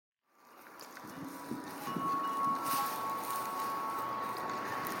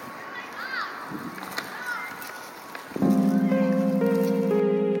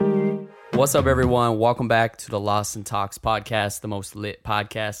What's up, everyone? Welcome back to the Lost and Talks podcast, the most lit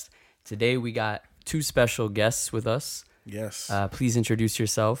podcast. Today we got two special guests with us. Yes. Please introduce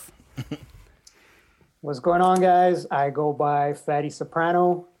yourself. What's going on, guys? I go by Fatty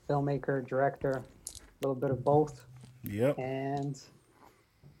Soprano, filmmaker, director, a little bit of both. Yep. And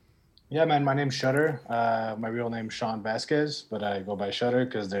yeah, man, my name's Shutter. My real name's Sean Vasquez, but I go by Shutter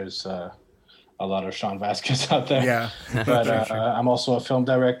because there's a lot of Sean Vasquez out there. Yeah. But I'm also a film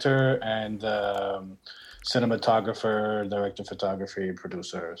director and cinematographer, director of photography,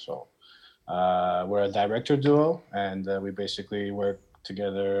 producer. So we're a director duo, and we basically work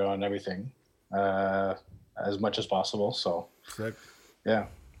together on everything as much as possible. So, Sick. yeah.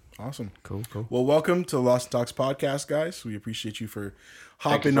 Awesome. Cool. Well, welcome to the Lost and Talks podcast, guys. We appreciate you for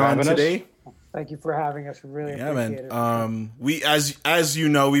hopping for on having us. today. thank you for having us. Really Yeah, appreciate man. it. We, as you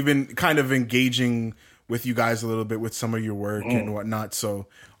know, we've been kind of engaging with you guys a little bit with some of your work and whatnot. So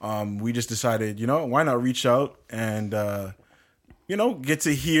we just decided, why not reach out and, get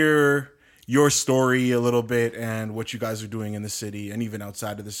to hear your story a little bit and what you guys are doing in the city and even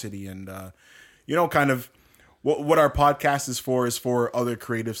outside of the city. And, kind of what our podcast is for other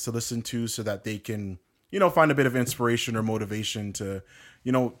creatives to listen to so that they can, find a bit of inspiration or motivation to,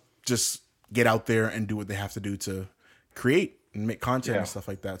 just get out there and do what they have to do to create and make content and stuff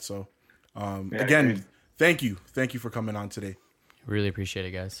like that. So, again, thank you for coming on today. Really appreciate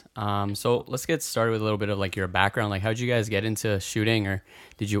it, guys. So let's get started with a little bit of like your background. Like, how'd you guys get into shooting, or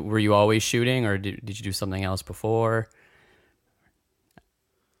were you always shooting, or did you do something else before?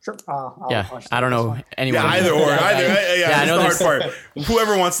 Sure. I don't know. Anyone? Yeah, either or. I know that's the hard part.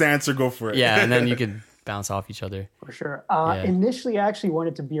 Whoever wants to answer, go for it. Yeah, and then you can bounce off each other. For sure. Initially, I actually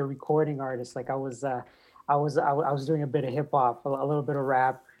wanted to be a recording artist. Like I was doing a bit of hip hop, a little bit of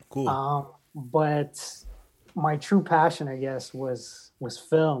rap. Cool. But my true passion, I guess, was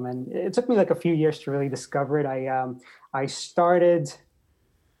film, and it took me like a few years to really discover it. I started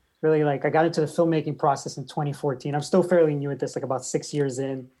really I got into the filmmaking process in 2014. I'm still fairly new at this, like about 6 years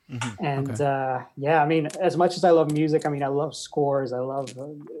in. Mm-hmm. And I mean, as much as I love music, I mean, I love scores. I love,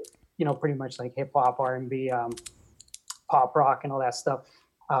 pretty much like hip hop, R&B, pop rock and all that stuff.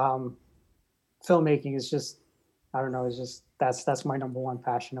 Filmmaking is just, I don't know, it's just, that's my number one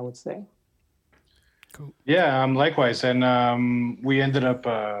passion, I would say. Cool. Yeah, likewise. And we ended up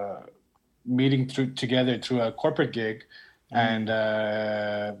meeting together through a corporate gig. And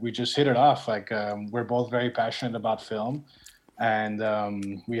we just hit it off. We're both very passionate about film, and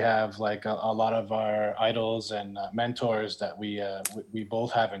we have like a lot of our idols and mentors that we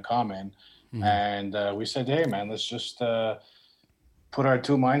both have in common. Mm-hmm. And we said, hey man, let's just put our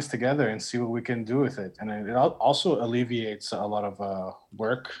two minds together and see what we can do with it. And it also alleviates a lot of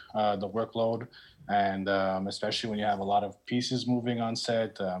work, the workload, and especially when you have a lot of pieces moving on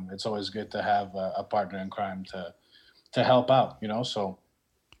set, it's always good to have a partner in crime to help out, So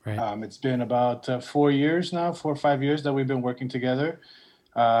right. It's been about 4 years now, 4 or 5 years that we've been working together.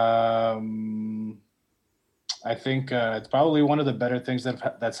 I think it's probably one of the better things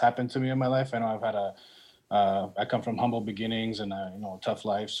that's happened to me in my life. I know I've had I come from humble beginnings and a tough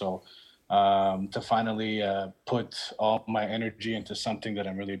life. So to finally put all my energy into something that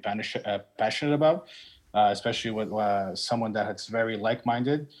I'm really passionate about, especially with someone that's very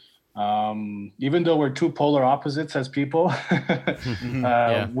like-minded. Even though we're two polar opposites as people,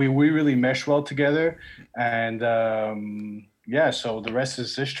 we really mesh well together, and so the rest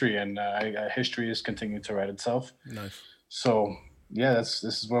is history, and history is continuing to write itself. Nice. So this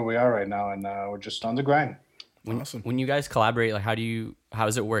is where we are right now, and we're just on the grind. Awesome. When you guys collaborate, like how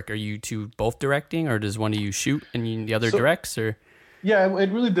does it work? Are you two both directing, or does one of you shoot and the other directs, or? Yeah, it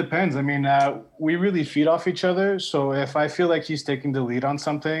really depends. I mean, we really feed off each other. So if I feel like he's taking the lead on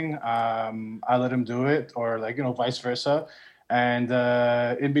something, I let him do it, or vice versa. And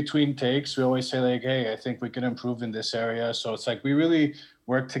in between takes, we always say hey, I think we can improve in this area. So it's we really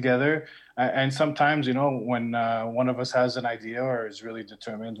work together. And sometimes, when one of us has an idea or is really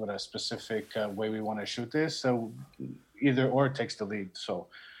determined with a specific way we want to shoot this, so either or takes the lead. So,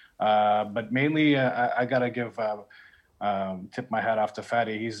 but mainly I got to give... tip my hat off to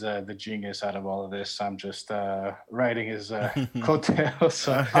Fatty. He's the genius out of all of this. I'm just riding his coattails.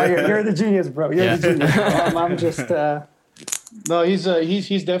 So. Oh, you're the genius, bro. You're the genius. I'm just. No,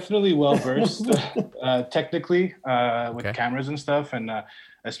 he's definitely well versed technically with cameras and stuff, and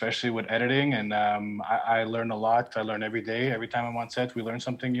especially with editing. And I learn a lot. I learn every day. Every time I'm on set, we learn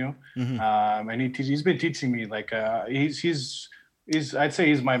something new. Mm-hmm. And he's been teaching me. He's I'd say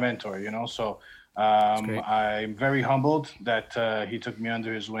he's my mentor. So. I'm very humbled that he took me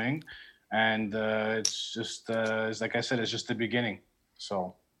under his wing, and it's just like I said, it's just the beginning.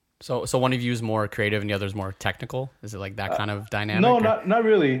 So So one of you is more creative and the other is more technical. Is it like that kind of dynamic? No, or- not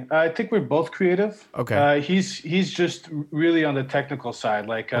really. I think we're both creative. Okay. He's just really on the technical side,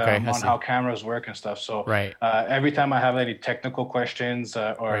 like Okay, I on see. how cameras work and stuff. So Right. every time I have any technical questions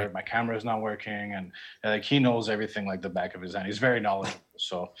or Right. my camera is not working, and like he knows everything like the back of his hand. He's very knowledgeable.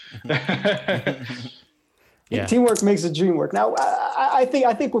 So Yeah. Teamwork makes the dream work. Now, I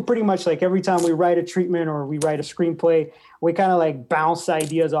think we're pretty much like every time we write a treatment or we write a screenplay, we kind of like bounce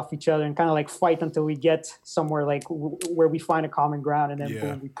ideas off each other and kind of like fight until we get somewhere like where we find a common ground, and then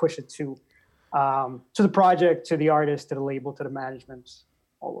boom, we push it to the project, to the artist, to the label, to the management,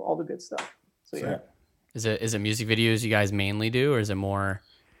 all the good stuff. So yeah. Is it music videos you guys mainly do, or is it more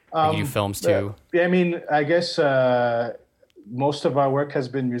like you do films too? Yeah, I mean, I guess most of our work has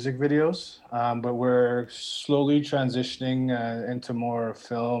been music videos, but we're slowly transitioning into more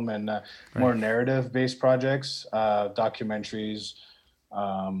film and more narrative-based projects, documentaries.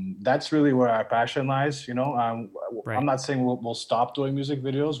 That's really where our passion lies. You know, I'm not saying we'll stop doing music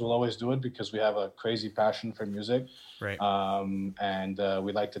videos. We'll always do it because we have a crazy passion for music, Right. and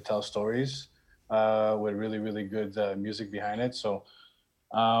we like to tell stories with really, really good music behind it. So,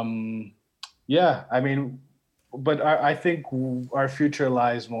 yeah, I mean. But I think our future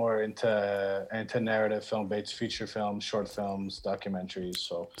lies more into narrative film-based feature films, short films, documentaries.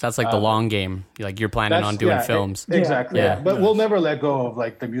 So that's like the long game. Like you're planning on doing films. Exactly. Yeah. But we'll never let go of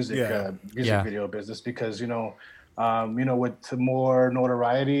like the music Yeah. video business because with more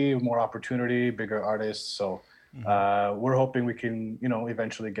notoriety, more opportunity, bigger artists. So we're hoping we can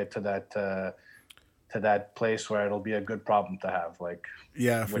eventually get to that place where it'll be a good problem to have. Like,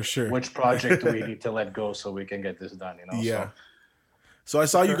 for sure. Which project do we need to let go so we can get this done? Yeah. So I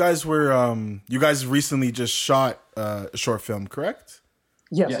saw you guys were you guys recently just shot a short film, correct?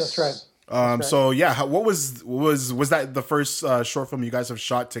 Yes, that's right. So yeah, what was that the first short film you guys have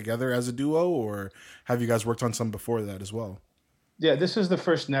shot together as a duo, or have you guys worked on some before that as well? Yeah, this is the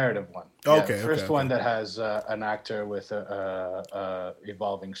first narrative one. Okay, first one that has an actor with a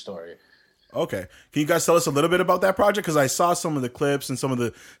evolving story. Okay. Can you guys tell us a little bit about that project? Because I saw some of the clips and some of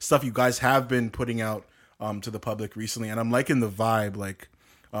the stuff you guys have been putting out to the public recently, and I'm liking the vibe. Like,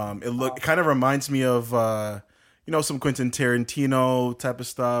 it kind of reminds me of some Quentin Tarantino type of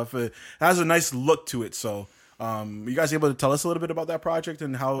stuff. It has a nice look to it. So, are you guys able to tell us a little bit about that project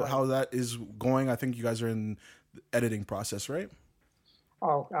and how that is going? I think you guys are in the editing process, right?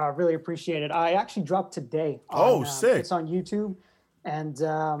 Oh, I really appreciate it. I actually dropped today. Sick! It's on YouTube. And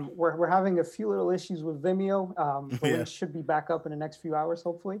we're having a few little issues with Vimeo, but it should be back up in the next few hours,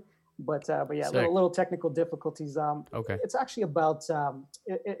 hopefully. But yeah, little technical difficulties. Okay. It's actually about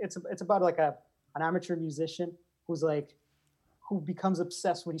it's about like an amateur musician who becomes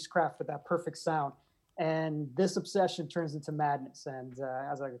obsessed with his craft, with that perfect sound, and this obsession turns into madness and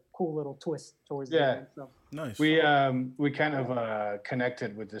has a cool little twist towards the end. So. Nice. We kind of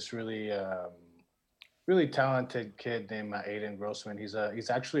connected with this really talented kid named Aiden Grossman. He's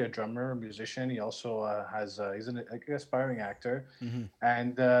actually a drummer, musician. He also he's an aspiring actor. Mm-hmm.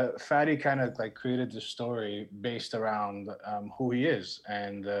 And Fatty kind of like created this story based around who he is.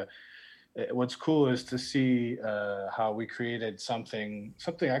 And what's cool is to see how we created something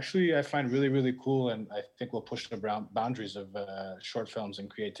actually I find really, really cool. And I think we'll push the boundaries of short films and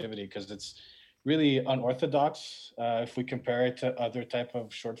creativity because it's really unorthodox if we compare it to other type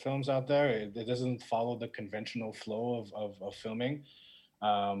of short films out there. It doesn't follow the conventional flow of filming,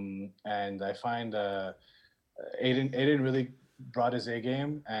 and I find Aiden really brought his A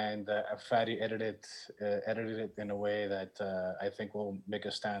game, and Fatty edited it in a way that I think will make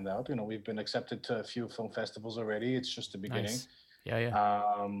us stand out. We've been accepted to a few film festivals already. It's just the beginning. Nice.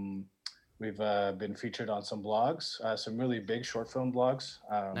 Yeah. We've been featured on some blogs, some really big short film blogs.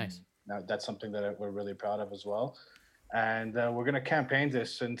 Nice. Now, that's something that we're really proud of as well. And we're going to campaign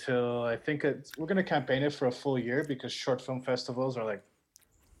this until we're going to campaign it for a full year because short film festivals are like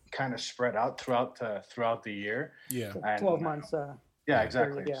kind of spread out throughout the year. Yeah. And, 12 months. Yeah,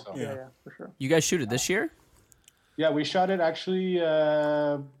 exactly. Yeah, for sure. You guys shoot it this year? Yeah, we shot it actually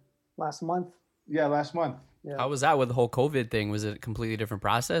last month. Yeah, last month. Yeah. How was that with the whole COVID thing? Was it a completely different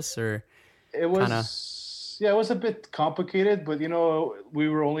process or? It was. Yeah, it was a bit complicated, but we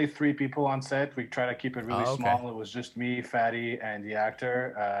were only 3 people on set. We try to keep it really small. It was just me, Fatty, and the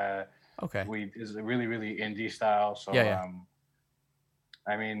actor. It's a really, really indie style. So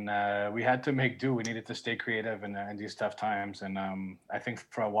I mean, we had to make do. We needed to stay creative in these tough times. And I think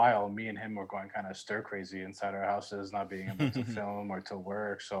for a while, me and him were going kind of stir crazy inside our houses, not being able to film or to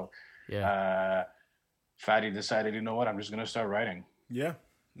work. So Fatty decided, you know what, I'm just going to start writing. Yeah.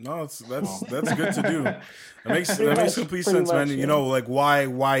 No, that's good to do. That makes complete pretty sense, man. much, You yeah. know, like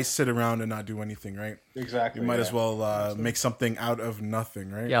why sit around and not do anything, right? Exactly. You might yeah. as well make something out of nothing,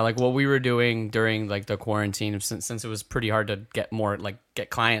 right? Yeah, like what we were doing during like the quarantine, since it was pretty hard to get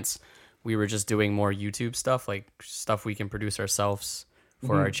clients, we were just doing more YouTube stuff, like stuff we can produce ourselves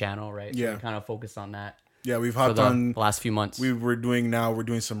for our channel, right? So Yeah. we kind of focused on that Yeah, we've for hopped the on. last few months. We're doing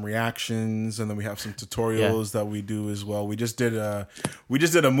some reactions, and then we have some tutorials that we do as well. We just did a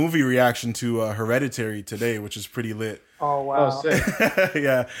movie reaction to Hereditary today, which is pretty lit. Oh wow, Oh, sick.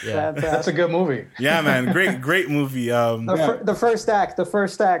 Yeah, yeah. That's a good movie. yeah, man, great movie. The first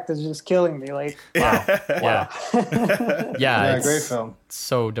act is just killing me. Like, wow. Yeah. Yeah, Yeah, it's great film.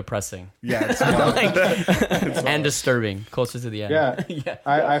 so depressing Yeah, it's and disturbing closer to the end. Yeah, Yeah.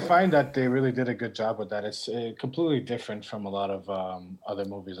 I find that they really did a good job with that. It's completely different from a lot of other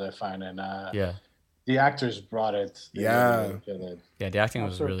movies I find, and Yeah. the actors brought it. They Yeah. really killed it. Yeah, the acting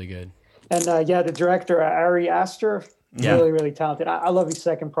was Absolutely. really good. And the director Ari Aster, Yeah. really really talented. I love his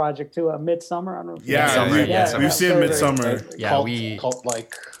second project too, Midsummer. I don't know. If you Yeah, guys- Midsommar, yeah. we've seen very, Midsummer. very- Yeah, Cult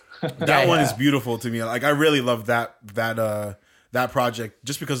like. That one Yeah. is beautiful to me. Like I really love that project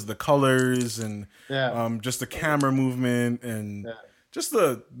just because of the colors and Yeah. just the camera movement and just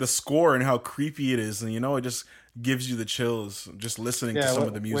the score and how creepy it is, and it just gives you the chills just listening to some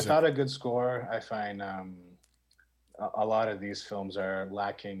of the music. Without a good score, I find a lot of these films are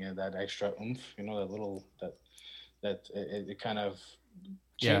lacking in that extra oomph. You know, that little that it kind of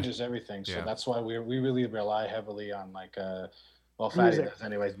changes everything. So Yeah. that's why we really rely heavily on like Fatty Music. does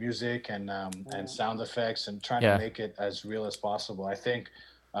anyways, music and sound effects and trying Yeah. to make it as real as possible. I think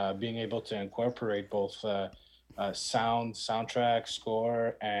being able to incorporate both soundtrack,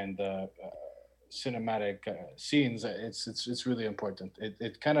 score, and cinematic scenes, it's really important.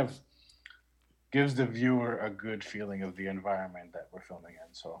 It kind of gives the viewer a good feeling of the environment that we're filming in.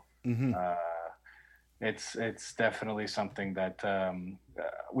 So it's definitely something that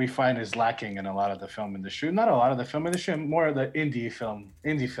we find is lacking in a lot of the film industry. Not a lot of the film industry, more of the indie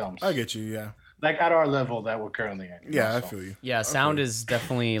films. I get you, yeah. Like at our level that we're currently in. Yeah, I feel you. Yeah, sound is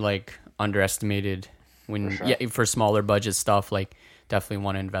definitely like underestimated when For sure. for smaller budget stuff. Like definitely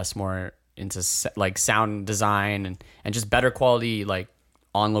want to invest more into like sound design and just better quality like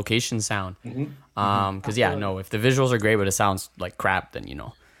on location sound. Because if the visuals are great but it sounds like crap, then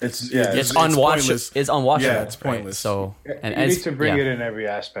It's it's unwatchable. pointless. It's unwatchable. Yeah, it's right? pointless. So You and need to bring it in every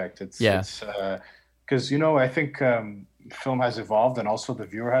aspect. It's because I think film has evolved and also the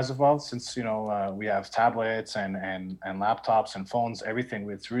viewer has evolved since we have tablets and laptops and phones. Everything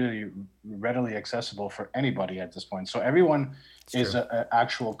it's really readily accessible for anybody at this point. So everyone is an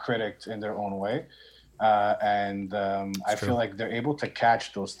actual critic in their own way, and I feel like they're able to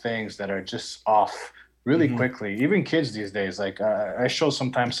catch those things that are just off really quickly. Even kids these days, like I show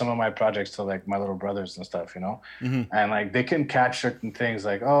sometimes some of my projects to like my little brothers and stuff, and like they can catch certain things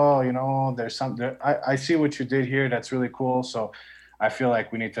like, there's something, I see what you did here. That's really cool. So I feel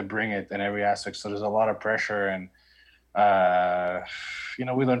like we need to bring it in every aspect. So there's a lot of pressure and,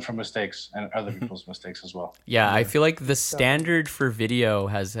 we learn from mistakes and other people's mistakes as well. Yeah, I feel like the standard for video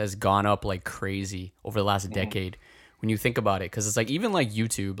has gone up like crazy over the last decade when you think about it. Because it's like even like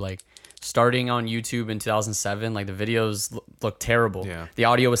YouTube, like starting on YouTube in 2007, like the videos looked terrible. Yeah. The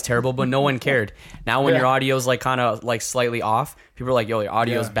audio was terrible, but no one cared. Now when your audio is like kind of like slightly off, people are like, yo, your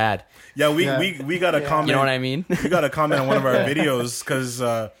audio's bad. Yeah, we got a comment. You know what I mean? We got a comment on one of our videos because,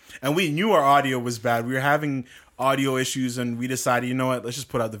 and we knew our audio was bad. We were having audio issues, and we decided, you know what, let's just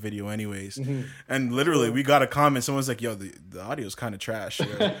put out the video anyways. And literally, we got a comment. Someone's like, "Yo, the audio's kind of trash."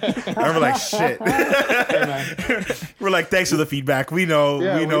 And we're like, "Shit." We're like, "Thanks for the feedback. We know,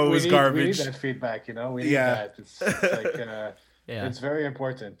 we know it was garbage." We need that feedback, We need Yeah. that. It's like, it's very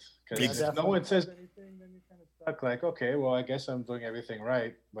important because if no one says anything, then you're kind of stuck. Like, okay, well, I guess I'm doing everything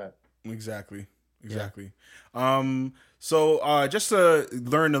right, but Exactly. So just to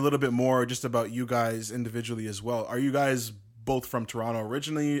learn a little bit more just about you guys individually as well. Are you guys both from Toronto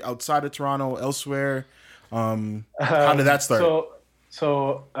originally, outside of Toronto, elsewhere? How did that start?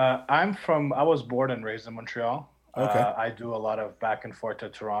 So I was born and raised in Montreal. Okay. I do a lot of back and forth to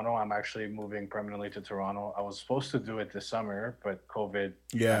Toronto. I'm actually moving permanently to Toronto. I was supposed to do it this summer, but COVID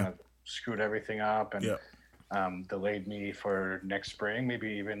kind of screwed everything up and delayed me for next spring, maybe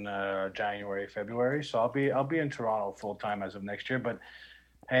even January, February. So I'll be in Toronto full time as of next year. But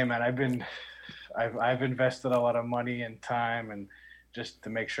hey, man, I've invested a lot of money and time and just to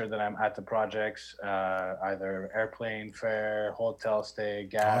make sure that I'm at the projects, either airplane fare, hotel stay,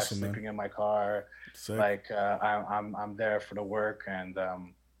 gas, Awesome, sleeping in my car. Sick. Like I'm there for the work and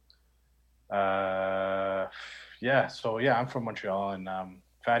I'm from Montreal and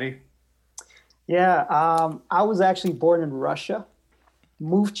Fatty? Yeah, I was actually born in Russia.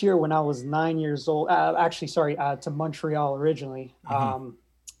 Moved here when I was 9 years old. To Montreal originally,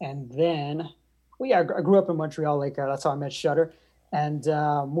 and then, well, yeah, I grew up in Montreal. Like that's how I met Shutter, and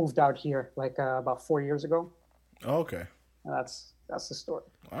moved out here like about 4 years ago. Okay. And that's the story.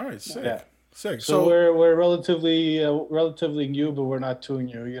 All right, sick. Yeah. Sick. So we're relatively new, but we're not too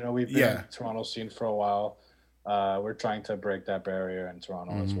new. You know, we've been in the Toronto scene for a while. We're trying to break that barrier in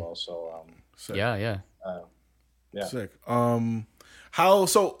Toronto as well. So sick. Yeah. Sick. How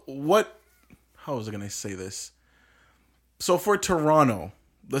was I gonna say this? So for Toronto,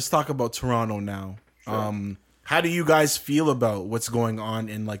 let's talk about Toronto now. Sure. How do you guys feel about what's going on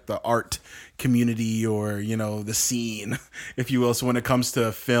in like the art community, or the scene, if you will? So when it comes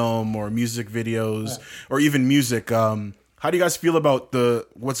to film or music videos or even music, how do you guys feel about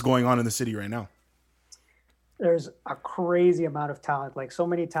what's going on in the city right now? There's a crazy amount of talent, like so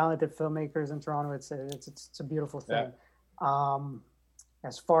many talented filmmakers in Toronto. It's a beautiful thing. Yeah.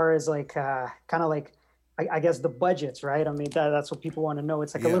 As far as like kind of like I guess the budgets, right? I mean that's what people want to know.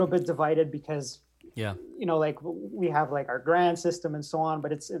 It's like a little bit divided because like we have like our grant system and so on,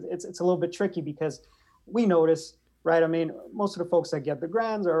 but it's a little bit tricky because we notice, right? I mean, most of the folks that get the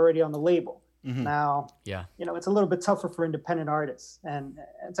grants are already on the label. Mm-hmm. Now, it's a little bit tougher for independent artists, and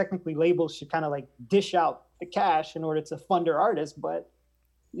technically labels should kind of like dish out the cash in order to fund their artists, but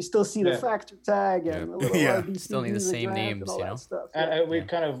you still see the factor tag and a little RBC still need the same names, and stuff. And we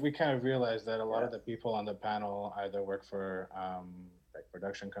kind of realized that a lot of the people on the panel either work for like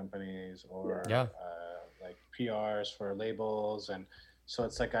production companies or like PRs for labels, and so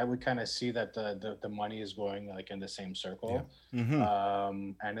it's like I would kind of see that the money is going like in the same circle,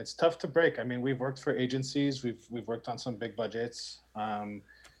 and it's tough to break. I mean, we've worked for agencies, we've worked on some big budgets.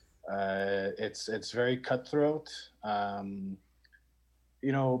 It's very cutthroat.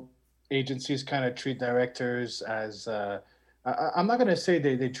 Agencies kind of treat directors as I'm not going to say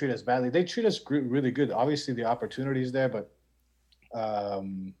they treat us badly. They treat us really good. Obviously, the opportunity is there, but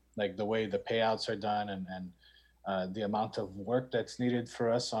like the way the payouts are done and the amount of work that's needed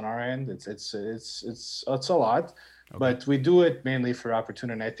for us on our end, it's a lot. Okay. But we do it mainly for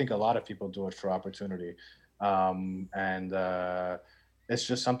opportunity. I think a lot of people do it for opportunity, and it's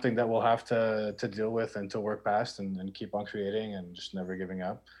just something that we'll have to deal with and to work past and keep on creating and just never giving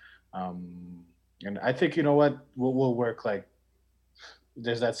up. And I think, you know what, we'll work like,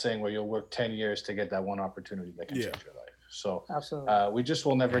 there's that saying where you'll work 10 years to get that one opportunity that can change your life. So absolutely. We just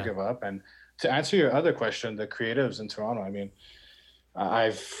will never give up. And to answer your other question, the creatives in Toronto, I mean,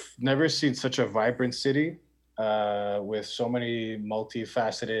 I've never seen such a vibrant city with so many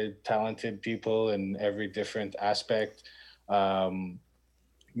multifaceted, talented people in every different aspect.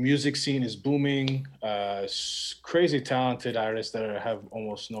 Music scene is booming, crazy talented artists that have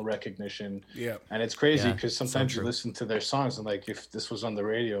almost no recognition. Yeah. And it's crazy because sometimes you listen to their songs and like, if this was on the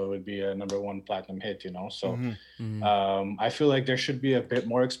radio, it would be a #1 platinum hit, So I feel like there should be a bit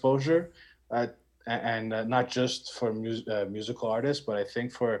more exposure and not just for musical artists, but I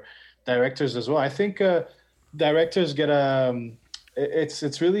think for directors as well. I think directors get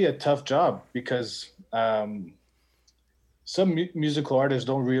it's really a tough job because some musical artists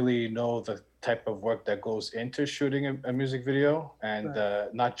don't really know the type of work that goes into shooting a music video, and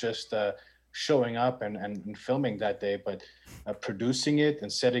not just showing up and filming that day, but producing it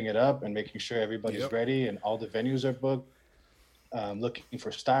and setting it up and making sure everybody's ready and all the venues are booked. Looking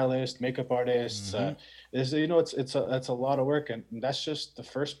for stylists, makeup artists. It's a lot of work, and that's just the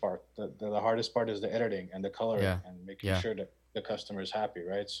first part. The hardest part is the editing and the coloring and making sure that the customer is happy,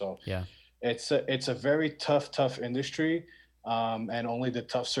 right? So it's a very tough industry, and only the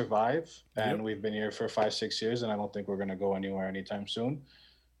tough survive. And we've been here for 5-6 years, and I don't think we're gonna go anywhere anytime soon.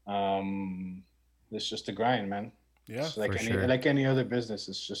 It's just a grind, man. Yeah, it's like any other business.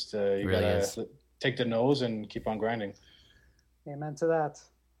 It's just you really gotta take the nose and keep on grinding. Amen to that.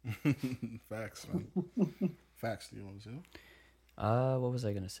 Facts, man. Facts. Do you want to say? What was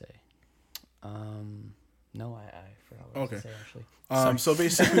I gonna say? No, I forgot what I was gonna say actually.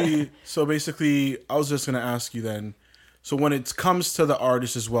 So basically, I was just gonna ask you then. So when it comes to the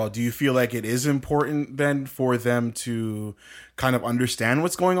artists as well, do you feel like it is important then for them to kind of understand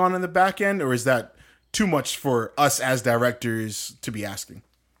what's going on in the back end, or is that too much for us as directors to be asking?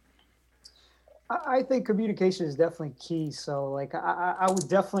 I think communication is definitely key. So like I would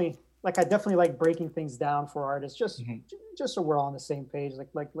definitely like breaking things down for artists, just so we're all on the same page. Like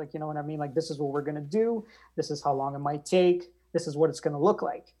you know what I mean? Like, this is what we're gonna do. This is how long it might take. This is what it's gonna look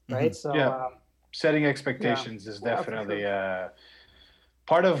like, right? So setting expectations is definitely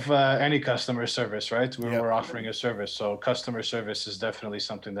part of any customer service, right? We're offering a service, so customer service is definitely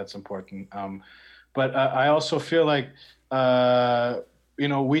something that's important. But I also feel like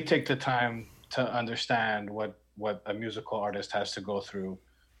we take the time to understand what a musical artist has to go through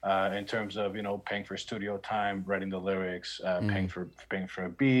in terms of paying for studio time, writing the lyrics, paying for a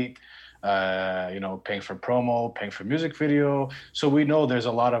beat, paying for promo, paying for music video. So we know there's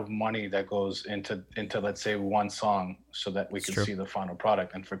a lot of money that goes into let's say one song, so that we can see the final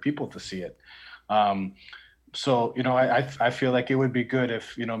product and for people to see it. So I feel like it would be good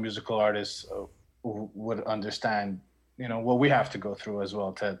if musical artists would understand what we have to go through as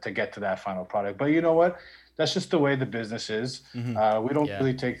well to get to that final product. But you know what? That's just the way the business is. We don't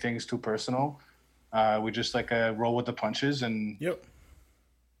really take things too personal. We just roll with the punches and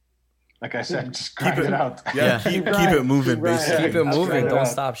like I said, just grind it out. Keep it moving, basically. Keep it moving. Don't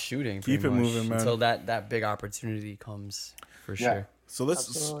stop shooting. Keep it moving, man. Until that big opportunity comes, for sure. So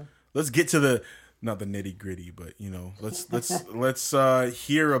let's get to not the nitty gritty, but let's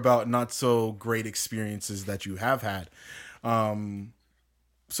hear about not so great experiences that you have had.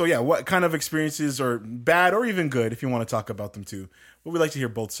 So yeah, what kind of experiences are bad or even good, if you want to talk about them too? But we'd like to hear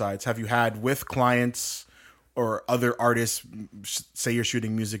both sides. Have you had with clients or other artists, say you're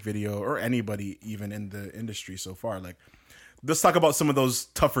shooting music video, or anybody even in the industry so far? Like, let's talk about some of those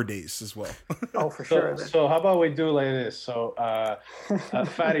tougher days as well. Oh, for sure. So how about we do like this? So,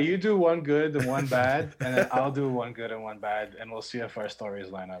 Fatty, you do one good and one bad, and then I'll do one good and one bad, and we'll see if our stories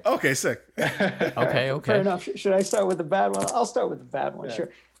line up. Okay, sick. Okay. Fair enough. Should I start with the bad one? I'll start with the bad one. Yeah. Sure.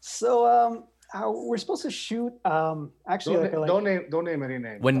 So, we're supposed to shoot. Actually, don't name any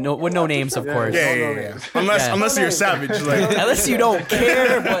names. With no names, of course. Yeah. Unless you're a savage, unless you don't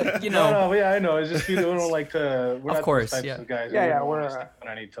care, but No, I know. It's just we don't like to. We're of not course, those types of guys. We're step on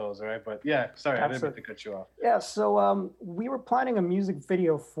any toes, all right? But sorry, I didn't mean to cut you off. Yeah. So we were planning a music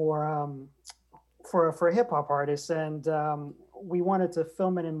video for a hip hop artist, and we wanted to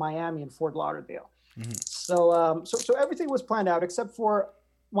film it in Miami and Fort Lauderdale. Mm-hmm. So everything was planned out except for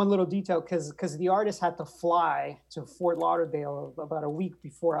one little detail, because the artist had to fly to Fort Lauderdale about a week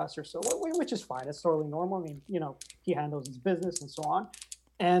before us or so, which is fine. It's totally normal. I mean, he handles his business and so on.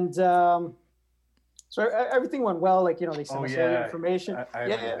 And so everything went well. They sent us all the information. I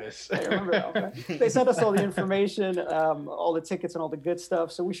remember this. I remember that. Okay. They sent us all the information, all the tickets and all the good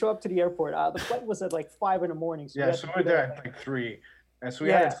stuff. So we show up to the airport. The flight was at 5 a.m. So so we were there at 3. And so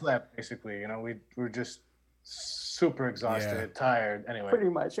we hadn't slept, basically. We were just super exhausted, tired. Anyway, pretty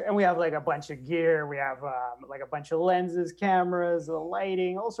much. And we have a bunch of gear. We have a bunch of lenses, cameras,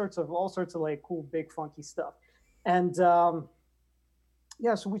 lighting, all sorts of cool, big, funky stuff. And so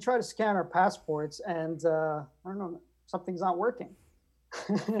we try to scan our passports, and I don't know, something's not working.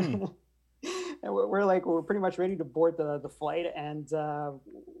 And we're pretty much ready to board the flight, and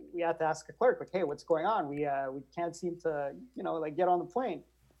we had to ask a clerk, hey, what's going on? We can't seem to get on the plane.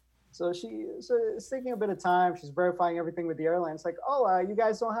 So it's taking a bit of time. She's verifying everything with the airline. It's you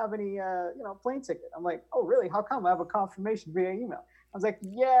guys don't have any, plane ticket. I'm like, oh, really? How come? I have a confirmation via email. I was like,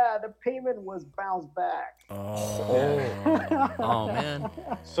 yeah, the payment was bounced back. Oh man.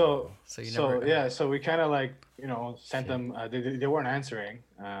 So we kind of sent them. They weren't answering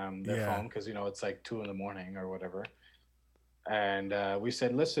their phone because it's 2 a.m. or whatever. And we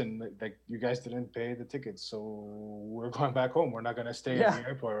said, listen, you guys didn't pay the tickets, so we're going back home. We're not going to stay at the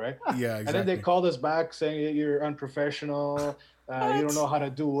airport, right? Yeah, exactly. And then they called us back saying that you're unprofessional, you don't know how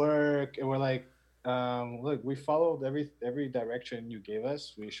to do work. And we're like, look, we followed every direction you gave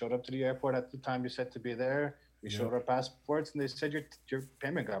us. We showed up to the airport at the time you said to be there. We showed our passports, and they said your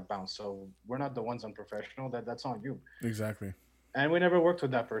payment got bounced. So we're not the ones unprofessional. That's on you. Exactly. And we never worked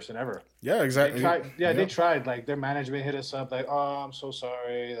with that person ever. Yeah, exactly. They tried. Their management hit us up oh, I'm so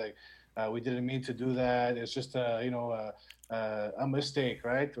sorry. We didn't mean to do that. It's just a mistake,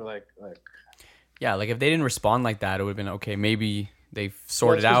 right? We're like. Yeah, if they didn't respond like that, it would have been okay. Maybe they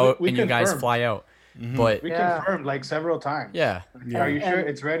sorted out and you guys fly out. Mm-hmm. But we confirmed several times. Yeah. Are you sure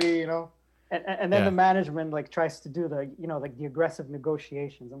it's ready? And then the management tries to do the the aggressive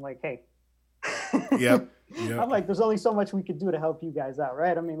negotiations. I'm like, hey. Yep. I'm like, there's only so much we could do to help you guys out,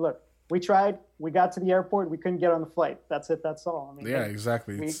 right? I mean, look, we tried. We got to the airport. We couldn't get on the flight. That's it. That's all. I mean,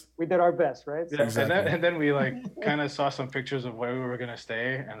 exactly. We did our best, right? Yeah, exactly. And then we kind of saw some pictures of where we were gonna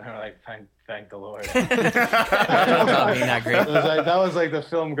stay, and they're like, thank the Lord. Not great. That was the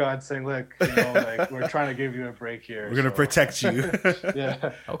film god saying, look, we're trying to give you a break here. We're gonna protect you.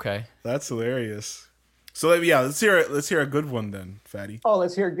 Yeah. Okay. That's hilarious. So let's hear a good one then, Fatty. Oh,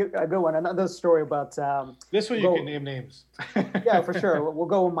 let's hear a good one. Another story about this one you can name names. Yeah, for sure. We'll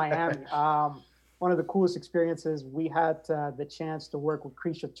go with Miami. one of the coolest experiences. We had the chance to work with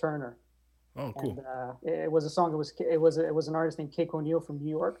Creisha Turner. Oh, cool. And, it was a song. It was an artist named Keiko O'Neill from New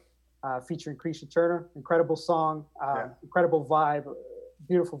York, featuring Creisha Turner. Incredible song, incredible vibe,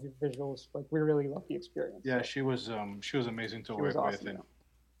 beautiful visuals. Like, we really loved the experience. Yeah, she was amazing to work with, and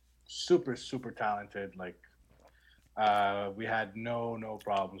super talented. Like, we had no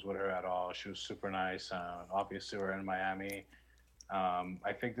problems with her at all. She was super nice. Obviously, we're in Miami.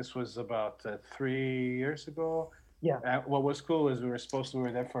 I think this was about 3 years ago. Yeah. What was cool is we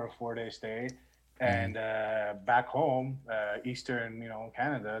were there for a 4-day stay, and back home, Eastern,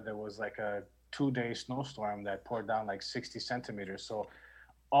 Canada, there was like a 2-day snowstorm that poured down like 60 centimeters. So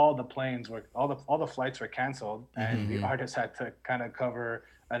all the flights were canceled, and the artists had to kind of cover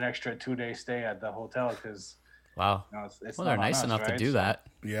an extra 2-day stay at the hotel because. Wow. It's well, they're nice enough to do that.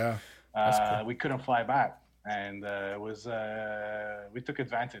 Yeah. Cool. We couldn't fly back. And we took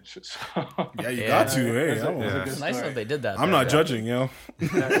advantage. So. Yeah, you got to. Hey, it's nice that they did that. I'm not judging, It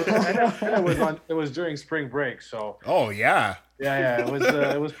was during spring break, so. Oh yeah. Yeah.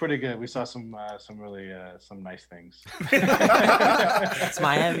 It was pretty good. We saw some really some nice things. It's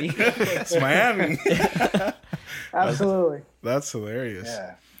Miami. It's Miami. Absolutely. That's hilarious.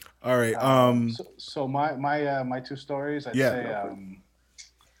 Yeah. All right. So my 2 stories. I'd say.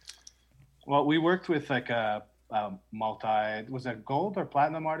 Well, we worked with like a was it gold or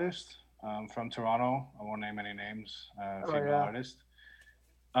platinum artist from Toronto. I won't name any names. Female artist.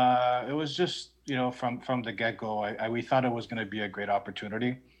 It was just from the get go. We thought it was going to be a great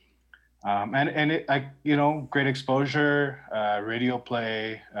opportunity, and it great exposure, radio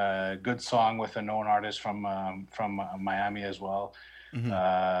play, good song with a known artist from Miami as well,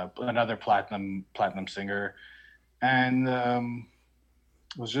 another platinum singer, and.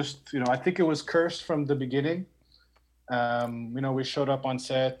 Was just, I think it was cursed from the beginning. We showed up on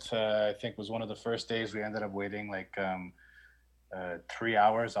set. I think it was one of the first days. We ended up waiting like 3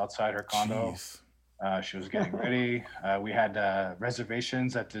 hours outside her condo. She was getting ready. We had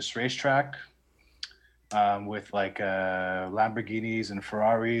reservations at this racetrack with like Lamborghinis and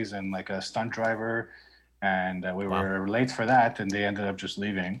Ferraris and like a stunt driver. And we were late for that, and they ended up just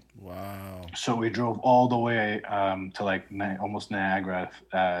leaving. Wow. So we drove all the way to like almost Niagara.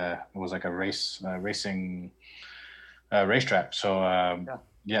 It was like a racing racetrack. So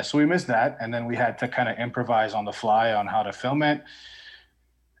so we missed that, and then we had to kind of improvise on the fly on how to film it.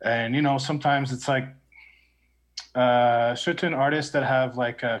 And sometimes it's like certain artists that have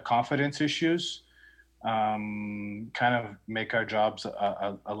like confidence issues kind of make our jobs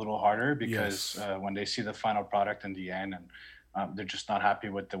a little harder because when they see the final product in the end and they're just not happy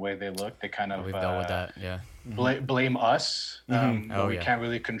with the way they look, they kind of we've dealt with that. Blame us. But we yeah. can't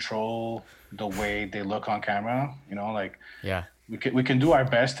really control the way they look on camera. Yeah, we can do our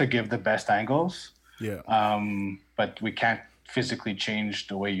best to give the best angles. Yeah. But we can't physically change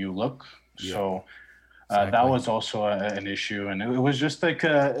the way you look. Yeah. So. Exactly. That was also an issue, and it was just like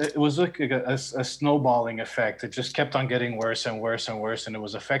a snowballing effect. It just kept on getting worse and worse and worse, and it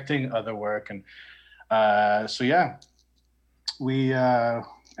was affecting other work. And we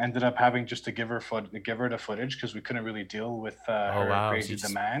ended up having just to give her the footage because we couldn't really deal with her crazy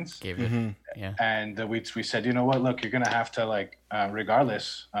demands. Gave it, And we said, you know what? Look, you're gonna have to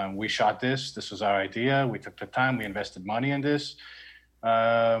regardless. We shot this. This was our idea. We took the time. We invested money in this.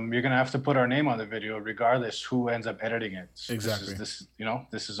 You're gonna have to put our name on the video regardless who ends up editing it. Exactly. This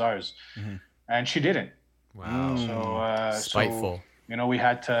is ours. And she didn't. Wow. So spiteful. We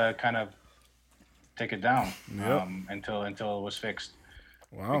had to kind of take it down until it was fixed.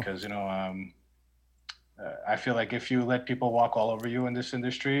 Wow. Because I feel like if you let people walk all over you in this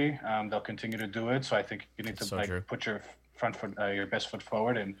industry, they'll continue to do it. So I think you need to put your your best foot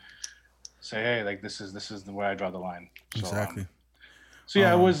forward and say, hey, like this is where I draw the line. So, exactly. So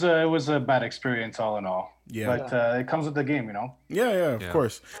it was a bad experience all in all. Yeah. But it comes with the game, Yeah, of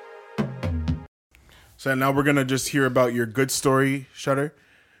course. So now we're gonna just hear about your good story, Shutter,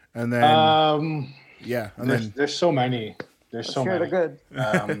 and then there's so many. There's so many. Good.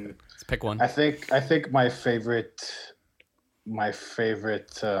 Let's pick one. I think my favorite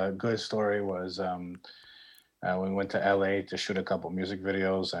good story was we went to LA to shoot a couple music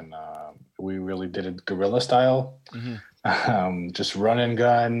videos, and we really did it guerrilla style. Just run and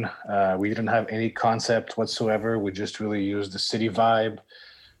gun. We didn't have any concept whatsoever. We just really used the city vibe.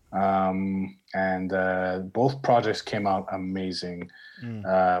 And both projects came out amazing.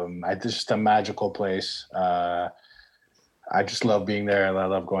 It's just a magical place. I just love being there. I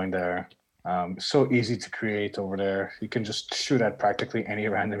love going there. So easy to create over there. You can just shoot at practically any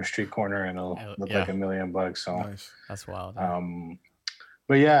random street corner and it'll look like $1 million. So nice. That's wild.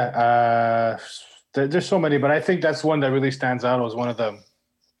 But There's so many, but I think that's one that really stands out. It was one of the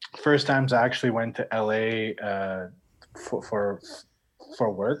first times I actually went to LA for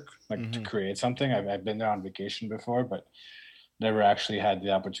work, like to create something. I've been there on vacation before, but never actually had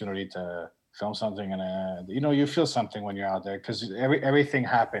the opportunity to film something. And you feel something when you're out there because everything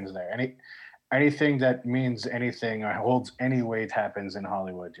happens there. Anything that means anything or holds any weight happens in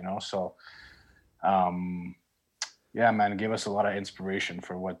Hollywood. So. Yeah, man, it gave us a lot of inspiration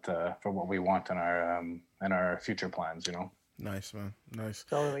for what we want in our future plans. Nice, man, nice.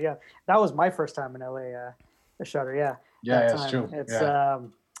 Totally, yeah. That was my first time in LA. The Shutter, yeah. Yeah, it's true. It's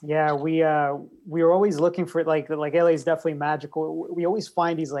we were always looking for like LA is definitely magical. We always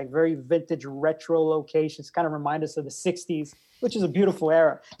find these like very vintage retro locations, kind of remind us of the '60s, which is a beautiful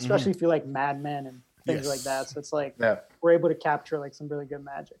era, especially if you like Mad Men and things like that. So it's like we're able to capture like some really good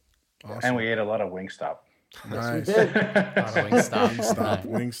magic. Awesome. And we ate a lot of Wingstop. Nice. We did.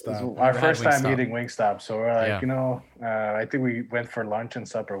 Wingstop. Our first time eating Wingstop. So we're like, I think we went for lunch and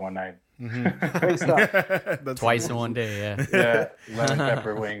supper one night. Wingstop. Twice in one day, yeah. Yeah, lemon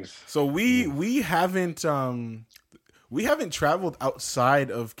pepper wings. So we haven't traveled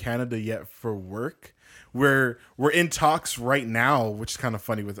outside of Canada yet for work. We're in talks right now, which is kind of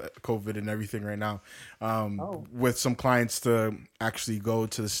funny with COVID and everything right now, with some clients to actually go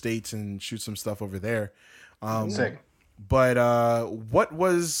to the States and shoot some stuff over there. Sick. But what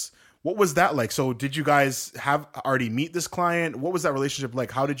was that like? So did you guys have already meet this client? What was that relationship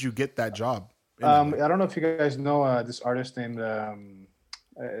like? How did you get that job? I don't know if you guys know this artist named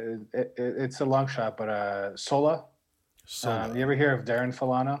it's a long shot, but Sola. You ever hear of Darren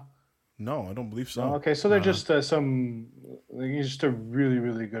Falana? No, I don't believe so. Oh, okay, so they're just he's just a really,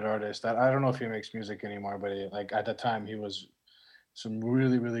 really good artist. I don't know if he makes music anymore, but at the time he was some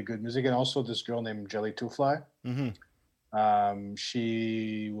really, really good music. And also this girl named Jelly Two Fly.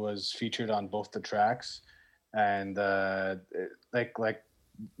 She was featured on both the tracks, and like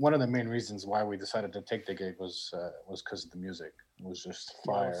one of the main reasons why we decided to take the gig was because of the music. It was just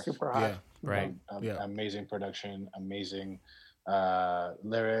fire, super hot. Yeah, right. Amazing production, amazing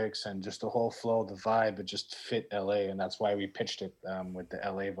lyrics, and just the whole flow, the vibe. It just fit LA, and that's why we pitched it with the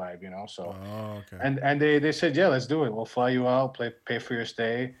LA vibe, So, and they said, yeah, let's do it. We'll fly you out, pay for your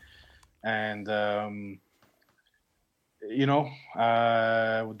stay, and the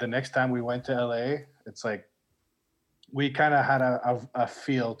next time we went to LA, it's like we kind of had a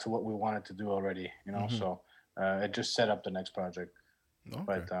feel to what we wanted to do already, So it just set up the next project. Okay.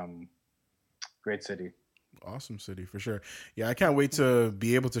 But great city. Awesome city for sure. Yeah, I can't wait to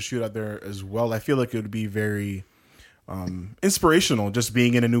be able to shoot out there as well. I feel like it would be very inspirational, just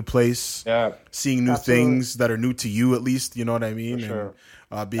being in a new place, seeing new things that are new to you, at least. You know what I mean? For sure.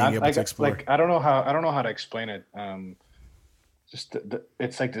 And being able to explore. I don't know how to explain it. Just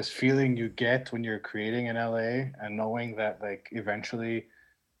it's like this feeling you get when you're creating in LA, and knowing that like eventually,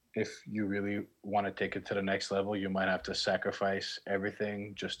 if you really want to take it to the next level, you might have to sacrifice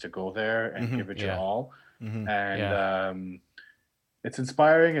everything just to go there and give it your all. And it's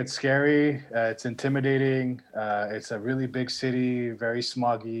inspiring, it's scary, it's intimidating, it's a really big city, very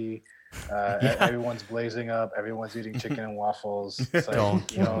smoggy, everyone's blazing up, everyone's eating chicken and waffles. It's like, so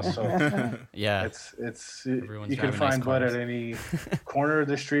it's you can find Bud at any corner of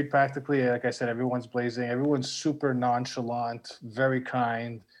the street practically. Like I said, everyone's blazing, everyone's super nonchalant, very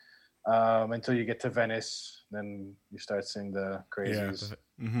kind, until you get to Venice, then you start seeing the crazies.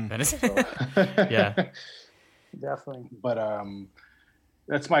 Venice. Definitely. But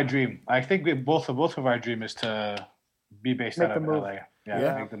that's my dream. I think both of our dream is to be based out of LA.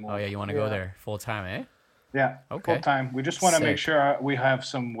 Make the move. Oh yeah, you want to go there full time, eh? Yeah. Okay. Full time. We just want to make sure we have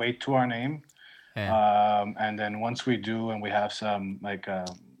some weight to our name. Yeah. And then once we do, and we have some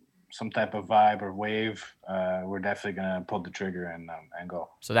some type of vibe or wave, we're definitely gonna pull the trigger and go.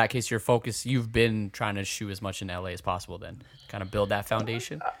 So that case, your focus, you've been trying to shoot as much in LA as possible, then kind of build that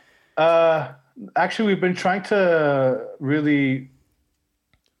foundation. Actually, we've been trying to really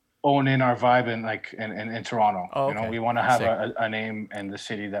own in our vibe in Toronto. Oh, okay. We want to have a name in the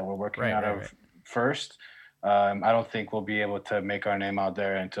city that we're working out of first. I don't think we'll be able to make our name out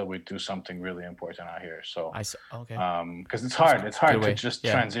there until we do something really important out here. So because it's hard. It's hard to just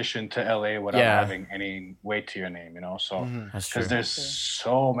transition to LA without having any weight to your name, So because there's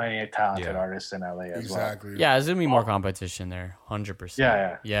so many talented artists in LA as well. Yeah, there's gonna be more competition there,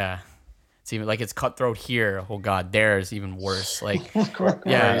 100%. Yeah. It's even like it's cutthroat here. Oh God, there's even worse. Like,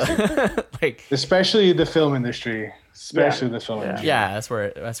 like especially the film industry. The film industry. Yeah, that's where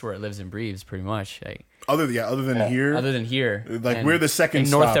it lives and breathes, pretty much. Like other than here, like we're the second in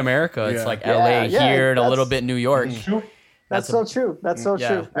stop. North America. It's like LA here and a little bit New York. That's so true. That's so true.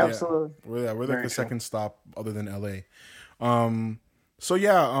 Yeah. Absolutely. We're like Very the true. second stop other than LA. So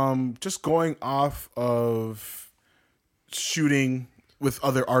just going off of shooting with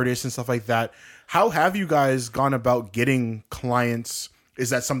other artists and stuff like that, how have you guys gone about getting clients?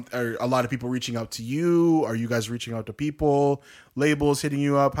 Is that are a lot of people reaching out to you? Are you guys reaching out to people, labels hitting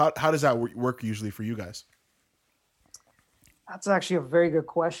you up? How does that work usually for you guys? That's actually a very good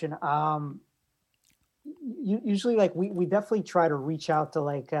question. Usually, like we definitely try to reach out to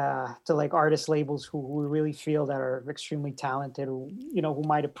like artist labels who we really feel that are extremely talented, who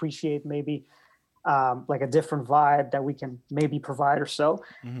might appreciate maybe like a different vibe that we can maybe provide or so.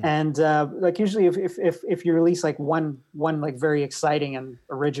 Mm-hmm. And like usually if you release like one like very exciting and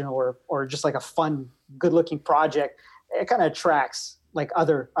original or just like a fun, good looking project, it kind of attracts like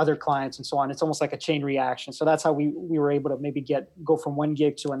other clients and so on. It's almost like a chain reaction. So that's how we were able to maybe go from one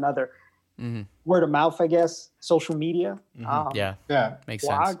gig to another. Mm-hmm. Word of mouth, I guess, social media. Mm-hmm. Yeah. Makes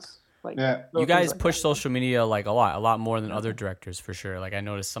blogs, sense. like You guys like push that. social media like a lot more than other directors for sure. Like I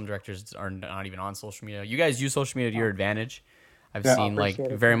noticed some directors are not even on social media. You guys use social media to your advantage. I've seen like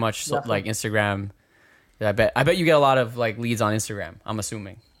Appreciate it. very much like Instagram. I bet you get a lot of like leads on Instagram. I'm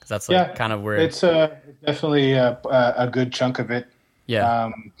assuming because that's like kind of where it's definitely a good chunk of it.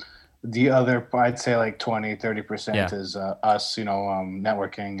 yeah. The other, I'd say like 20-30% Yeah. is us,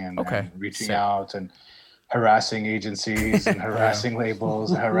 networking and reaching Sick. out and harassing agencies and harassing labels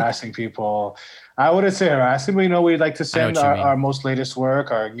and harassing people. I wouldn't say harassing, but we'd like to send what you mean. our most latest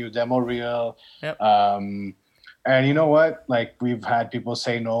work, our new demo reel. Yep. And you know what? Like we've had people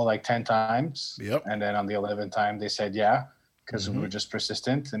say no like 10 times. Yep. And then on the 11th time they said yeah, because we were just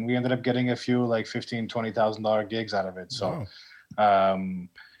persistent, and we ended up getting a few like $15,000-$20,000 gigs out of it. So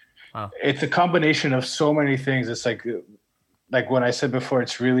Wow. it's a combination of so many things. It's like what I said before,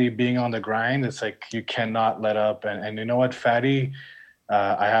 it's really being on the grind. It's like you cannot let up. And you know what, Fatty,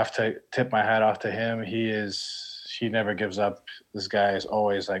 I have to tip my hat off to him. He never gives up. This guy is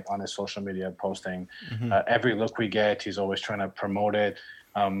always like on his social media posting. Every look we get, he's always trying to promote it.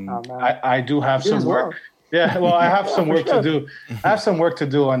 I do have some work. Yeah, well, I have some work to do. I have some work to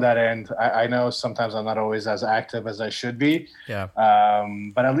do on that end. I know sometimes I'm not always as active as I should be. Yeah.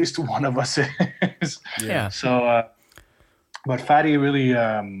 But at least one of us is. Yeah. So, but Fatty really,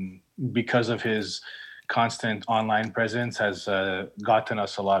 because of his constant online presence, has gotten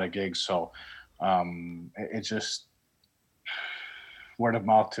us a lot of gigs. So, it's just word of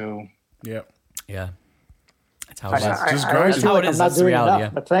mouth too. Yeah. Yeah. That's how it is. Just I grinding. feel That's how like it I'm is. not That's the doing reality,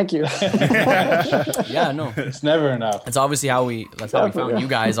 enough, but thank you. Yeah, no. It's never enough. That's obviously how we found you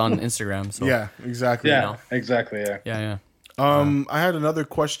guys on Instagram. So Yeah, exactly. Yeah, exactly. Yeah. Yeah. I had another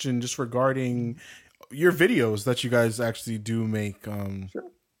question just regarding your videos that you guys actually do make.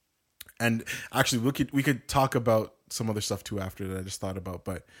 And actually, we could talk about some other stuff too after that I just thought about.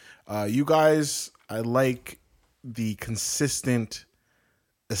 But you guys, I like the consistent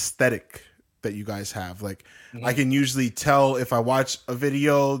aesthetic that you guys have. Like, I can usually tell if I watch a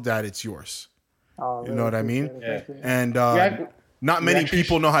video that it's yours. Oh, You know what I mean? Thank you. And not we many actually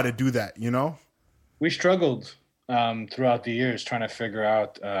people know how to do that, We struggled throughout the years trying to figure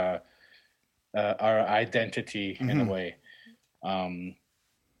out our identity in a way. The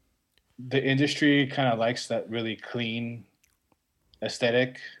industry kind of likes that really clean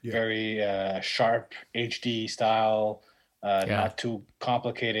aesthetic, very sharp HD style, not too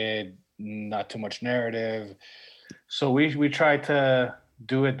complicated, not too much narrative. So we tried to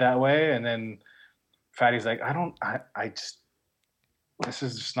do it that way, and then Fatty's like, this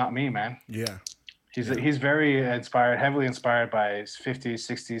is just not me, man. Yeah. He's very inspired, heavily inspired by 50s,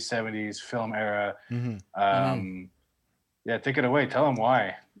 60s, 70s film era. Yeah, take it away. Tell him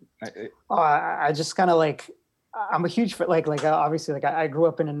why. I just kind of like, I'm a huge fan, like obviously like I grew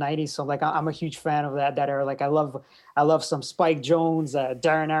up in the 90s, so like I'm a huge fan of that era. Like I love some Spike Jonze,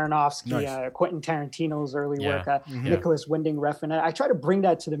 Darren Aronofsky, Quentin Tarantino's early work, Nicholas Winding Refn. I try to bring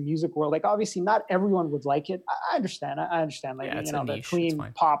that to the music world. Like obviously not everyone would like it. I understand. Like the clean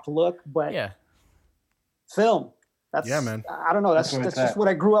pop look, but film. That's man. I don't know. That's just what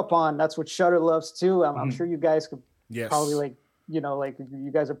I grew up on. That's what Shudder loves too. I'm sure you guys could probably like. Like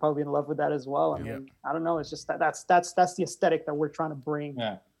you guys are probably in love with that as well. I mean, I don't know. It's just that's the aesthetic that we're trying to bring.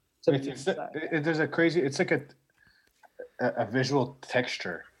 Yeah, there's a crazy. It's like a visual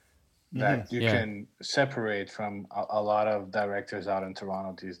texture that you can separate from a lot of directors out in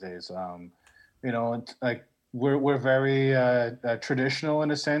Toronto these days. It's like we're very traditional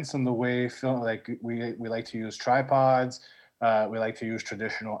in a sense in the way film. Like we like to use tripods. We like to use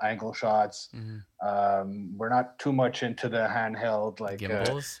traditional angle shots. We're not too much into the handheld like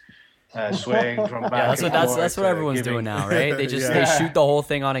gimbals. swaying from back. Yeah, that's what everyone's doing now, right? They just they shoot the whole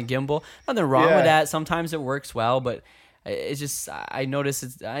thing on a gimbal. Nothing wrong with that. Sometimes it works well, but it's just I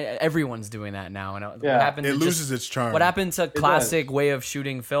notice everyone's doing that now, and what happened? It loses its charm. What happened to classic way of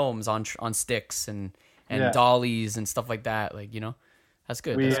shooting films on sticks and dollies and stuff like that? Like, that's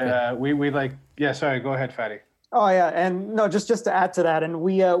good. We like Sorry, go ahead, Fatty. Oh yeah, and no, just to add to that, and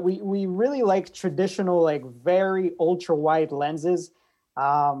we really like traditional, like very ultra wide lenses.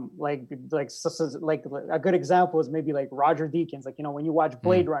 Like a good example is maybe like Roger Deakins. Like, when you watch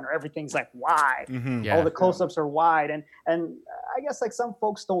Blade Runner, everything's like wide. Mm-hmm. All the close-ups are wide, and I guess like some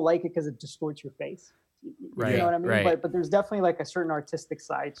folks don't like it because it distorts your face. Right. You know what I mean? Right. But there's definitely like a certain artistic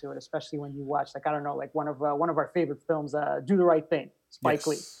side to it, especially when you watch, like, I don't know, like one of our favorite films, Do the Right Thing, Spike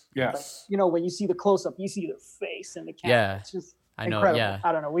Lee. Yes. Like, when you see the close-up, you see their face and the camera. Yeah. It's just I know. incredible. Yeah.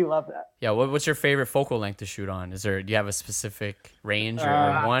 I don't know. We love that. Yeah. What's your favorite focal length to shoot on? Do you have a specific range or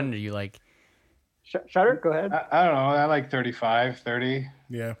one? Or you like? Shutter, go ahead. I don't know. I like 35, 30.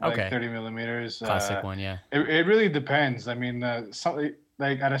 Yeah. I Okay. like 30 millimeters. Classic one. Yeah. It really depends. I mean, something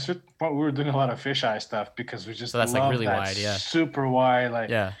like at a certain point, we were doing a lot of fisheye stuff because we just that's love like really that wide, super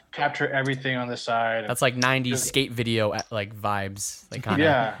wide, capture everything on the side. That's like 90s skate video like vibes, like kind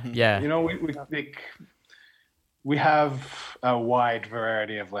of. Yeah. We have a wide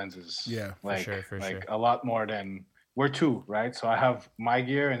variety of lenses. Yeah, for sure. A lot more than we're two, right? So I have my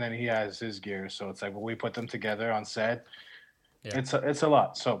gear and then he has his gear. So it's like when we put them together on set, it's a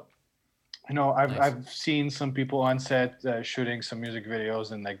lot. So, I've seen some people on set shooting some music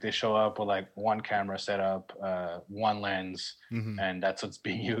videos and like they show up with like one camera setup, one lens, and that's what's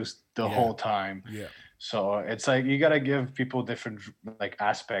being used the whole time. Yeah. So it's like you gotta give people different like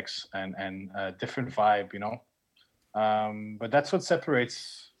aspects and different vibe, but that's what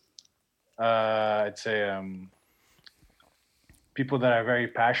separates, I'd say, people that are very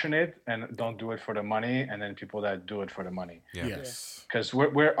passionate and don't do it for the money, and then people that do it for the money. Yeah. Yes. Because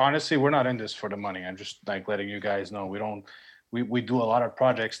we're honestly, we're not in this for the money. I'm just like letting you guys know we do a lot of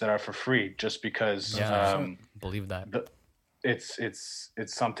projects that are for free just because believe that. It's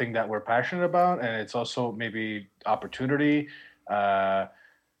something that we're passionate about, and it's also maybe opportunity.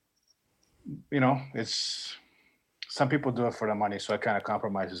 It's some people do it for the money, so it kind of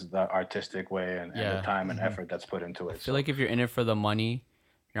compromises the artistic way and the time and effort that's put into it. I feel like if you're in it for the money,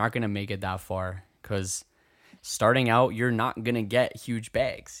 you're not gonna make it that far because starting out, you're not gonna get huge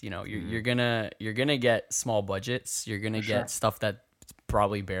bags. You're gonna get small budgets. You're gonna get stuff that's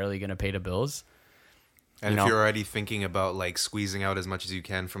probably barely gonna pay the bills. And if you're already thinking about like squeezing out as much as you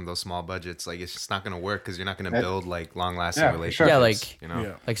can from those small budgets, like it's just not going to work because you're not going to build like long-lasting relationships.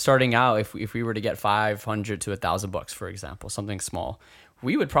 Yeah, like starting out, if we were to get $500 to $1,000, for example, something small,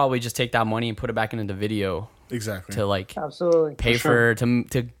 we would probably just take that money and put it back into the video. Exactly. To like absolutely pay for to and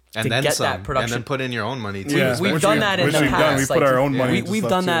then get some, that production. and then put in your own money too. Yeah, we've done that in the past. We put our own money. We've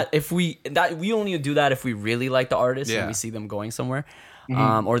done that we only do that if we really like the artist and we see them going somewhere.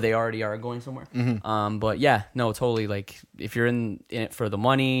 Or they already are going somewhere. But yeah, no, totally. Like if you're in it for the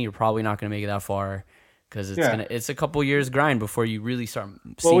money, you're probably not going to make it that far because it's a couple years grind before you really start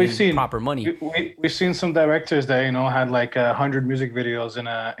seeing proper money. We've seen some directors that had like 100 music videos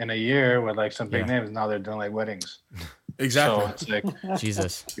in a year with like some big names. Now they're doing like weddings. Exactly. So it's like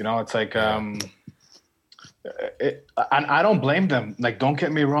Jesus. It's like and I don't blame them. Like, don't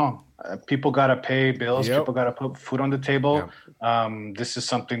get me wrong. People gotta pay bills. Yep. People gotta put food on the table. Yep. This is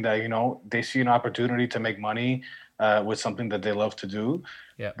something that they see an opportunity to make money with something that they love to do.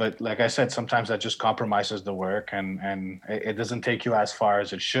 Yeah. But like I said, sometimes that just compromises the work, and it doesn't take you as far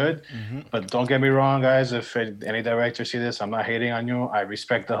as it should. But don't get me wrong, guys. If any director see this, I'm not hating on you. I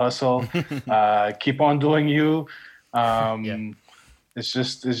respect the hustle. Keep on doing you. It's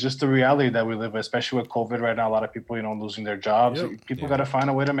just the reality that we live with, especially with COVID right now. A lot of people, losing their jobs. Yep. People got to find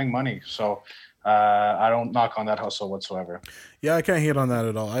a way to make money. So I don't knock on that hustle whatsoever. Yeah, I can't hate on that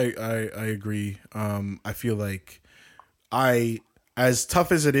at all. I agree. I feel like as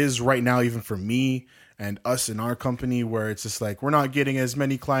tough as it is right now, even for me and us in our company, where it's just like we're not getting as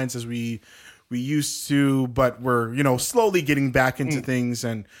many clients as we used to, but we're slowly getting back into things,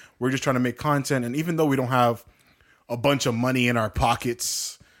 and we're just trying to make content. And even though we don't have a bunch of money in our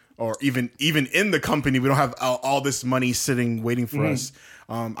pockets, or even in the company, we don't have all this money sitting waiting for us.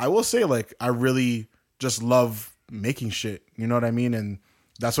 I will say, like, I really just love making shit. You know what I mean? And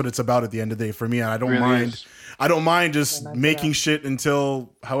that's what it's about at the end of the day for me. And I don't mind. I don't mind just making shit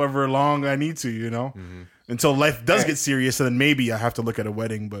until however long I need to. until life does get serious, and then maybe I have to look at a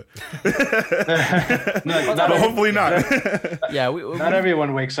wedding, but hopefully not. Not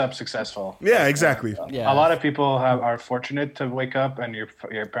everyone wakes up successful. Yeah, exactly. A lot of people are fortunate to wake up, and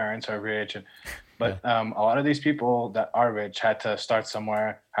your parents are rich, but a lot of these people that are rich had to start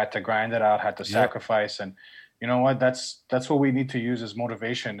somewhere, had to grind it out, had to sacrifice, and you know what? That's what we need to use as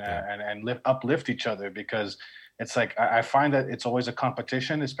motivation and uplift each other, because it's like I find that it's always a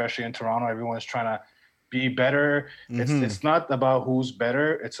competition, especially in Toronto. Everyone's trying to be better. It's not about who's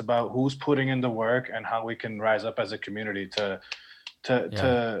better. It's about who's putting in the work and how we can rise up as a community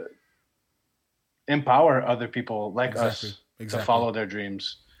to empower other people like us to follow their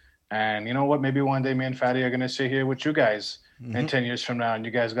dreams. And you know what? Maybe one day me and Fatty are going to sit here with you guys in 10 years from now, and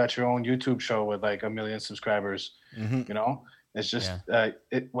you guys got your own YouTube show with like 1 million subscribers. You know, it's just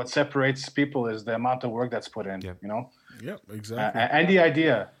what separates people is the amount of work that's put in. You know. Yeah, exactly. And the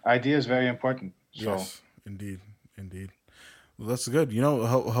idea is very important. So. Yes, indeed. Well, that's good. You know,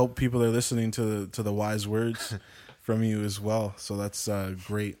 hope people are listening to the wise words from you as well. So that's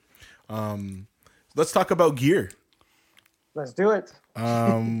great. Let's talk about gear. Let's do it.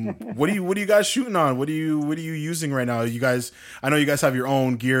 What are you guys shooting on? What are you using right now? You guys, I know you guys have your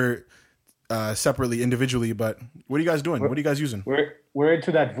own gear separately, individually, but what are you guys doing? What are you guys using? We're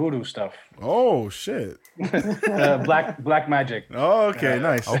into that voodoo stuff. Oh shit! Black magic. Oh, okay,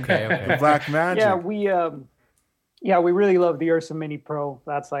 nice. Okay. Black magic. Yeah, we really love the Ursa Mini Pro.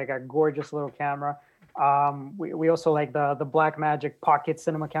 That's like a gorgeous little camera. We also like the Blackmagic Pocket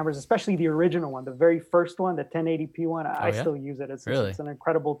Cinema cameras, especially the original one, the very first one, the 1080p one. I still use it. It's an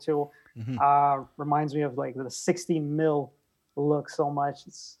incredible tool. Reminds me of like the 16 mil look so much.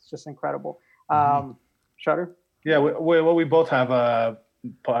 It's just incredible. Shutter? Yeah, we both have a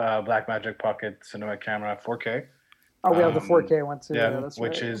Blackmagic Pocket Cinema camera, 4K. Oh, we have the 4K one too. Yeah,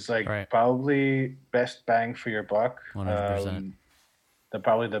 which is like probably best bang for your buck. 100%.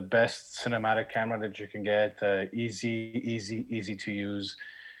 Probably the best cinematic camera that you can get. Easy to use.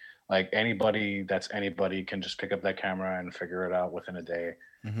 Like anybody can just pick up that camera and figure it out within a day.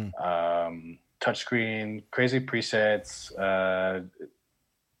 Touchscreen, crazy presets.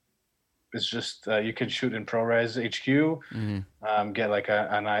 It's just you can shoot in ProRes HQ. Get like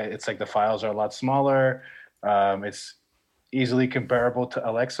it's like the files are a lot smaller. It's easily comparable to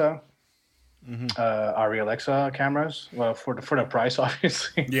Alexa. Arri Alexa cameras, well, for the price,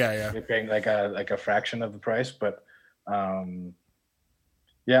 obviously. Yeah. You're paying like a fraction of the price, but I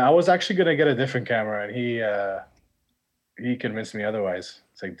was actually gonna get a different camera, and he convinced me otherwise.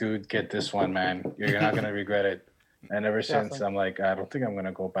 It's like, dude, get this one, man. You're not gonna regret it. And ever since, I'm like, I don't think I'm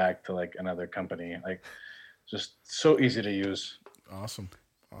gonna go back to like another company. Like, just so easy to use. Awesome.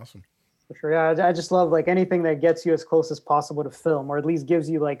 For sure. Yeah, I just love like anything that gets you as close as possible to film, or at least gives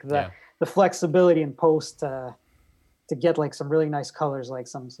you like the flexibility in post to get like some really nice colors, like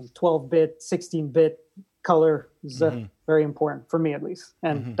some 12-bit, 16-bit color is very important for me at least,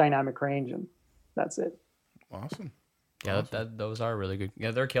 and dynamic range, and that's it. Awesome. Yeah, those are really good.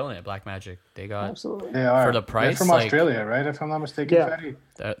 Yeah, they're killing it. Blackmagic. They got absolutely for the price. They're from Australia, right? If I'm not mistaken.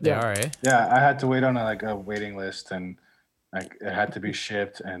 Yeah, they are. Eh? Yeah, I had to wait on a waiting list, and like it had to be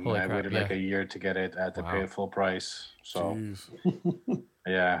shipped, and I waited like a year to get it. I had to pay full price. So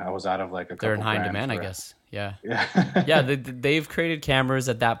I was out of like a couple. They're in high demand, I guess. Yeah. They've created cameras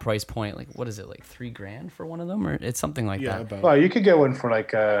at that price point. Like, what is it, like $3,000 for one of them, or it's something like that? Well, you could get one for like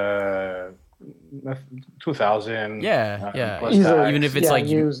 2,000. Even if it's like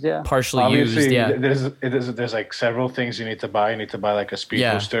used, partially obviously, used. There's like several things you need to buy. You need to buy like a speed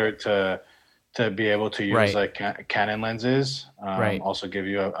booster to be able to use like Canon lenses. Also give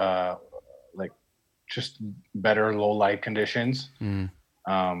you a like just better low light conditions.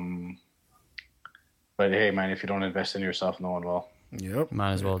 But hey, man, if you don't invest in yourself, no one will. Yep,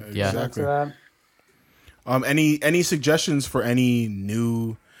 might as well. Yeah, exactly. Any suggestions for any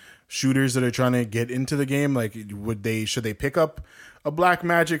new shooters that are trying to get into the game? Like, should they pick up a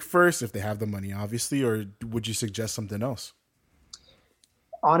Blackmagic first if they have the money, obviously, or would you suggest something else?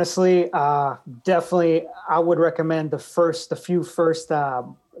 Honestly, definitely, I would recommend the few first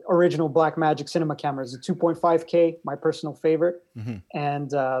original Blackmagic cinema cameras. The 2.5K, my personal favorite,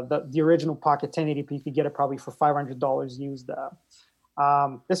 and the original Pocket 1080p. You could get it probably for $500 used.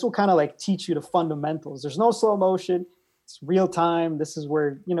 This will kind of like teach you the fundamentals. There's no slow motion. It's real time. This is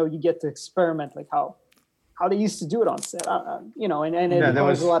where you get to experiment, like how they used to do it on set. And it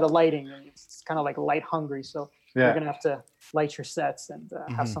requires a lot of lighting. And it's kind of like light hungry, so you're gonna have to light your sets and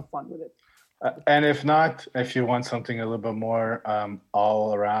have some fun with it. And if you want something a little bit more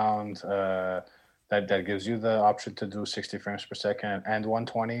all around, that gives you the option to do 60 frames per second and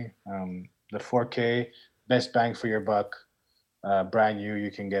 120, the 4K best bang for your buck. Brand new, you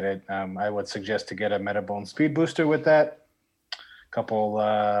can get it. I would suggest to get a Metabone speed booster with that. Couple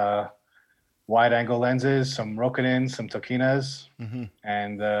wide angle lenses, some Rokinin, some Tokinas,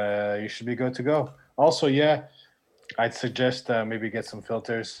 and you should be good to go. Also, I'd suggest maybe get some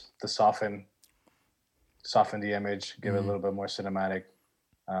filters to soften the image, give it a little bit more cinematic.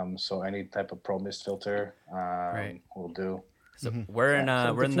 So any type of Pro Mist filter will do. So we're in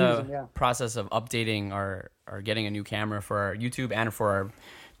the process of updating or getting a new camera for our YouTube and for our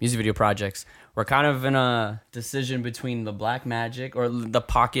music video projects. We're kind of in a decision between the Blackmagic or the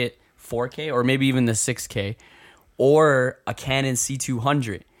Pocket 4K or maybe even the 6K or a Canon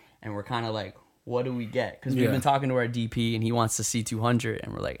C200, and we're kind of like, what do we get? Because we've been talking to our DP and he wants the C200,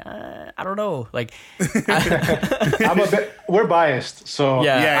 and we're like, I don't know. Like, we're biased, so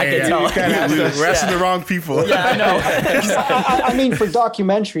I can tell. We're asking the wrong people. Yeah, I know. I mean, for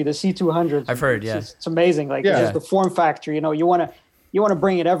documentary, the C200, I've heard, it's amazing. Like, just the form factor. You know, you want to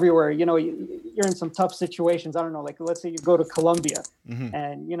bring it everywhere. You know, you're in some tough situations. I don't know. Like, let's say you go to Colombia,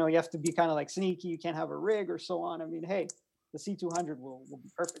 and you know you have to be kind of like sneaky. You can't have a rig or so on. I mean, hey, the C200 will be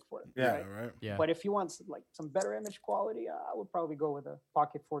perfect for it. Right. Yeah. But if you want like some better image quality, I would probably go with a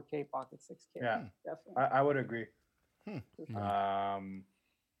Pocket 4K, Pocket 6K. Yeah, definitely. I would agree.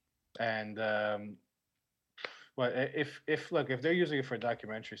 Well, if they're using it for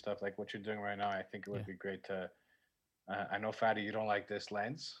documentary stuff like what you're doing right now, I think it would be great to. I know, Fatty, you don't like this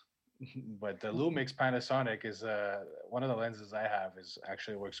lens, but the Lumix Panasonic is one of the lenses I have. Is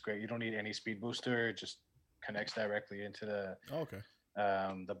actually works great. You don't need any speed booster. It just connects directly into the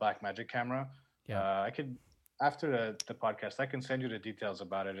Blackmagic camera. I could, after the podcast, I can send you the details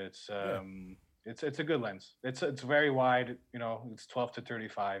about it. It's a good lens. It's very wide. You know, it's 12 to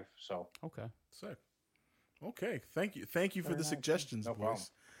 35. So sick. Okay, thank you for the suggestions,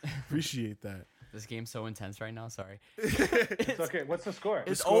 boys. Appreciate that. This game's so intense right now. Sorry. It's okay. What's the score?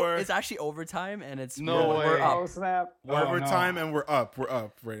 It's actually overtime, and it's we're up. Oh, snap. Overtime, and we're up. We're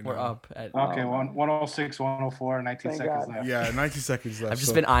up right now. We're up. 106, 104, 19 seconds left. Yeah, 90 seconds left. I've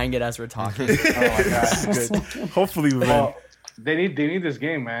just been eyeing it as we're talking. Oh my god. Good. Hopefully, they need this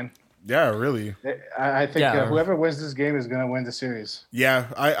game, man. Yeah, really. I think whoever wins this game is gonna win the series. Yeah,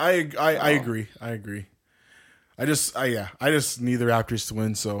 I agree. I agree. I just need the Raptors to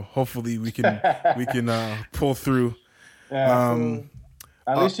win, so hopefully we can pull through. Yeah,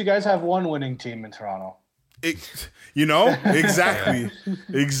 at least you guys have one winning team in Toronto. Exactly,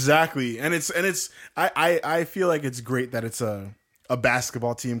 exactly, and it's I feel like it's great that it's a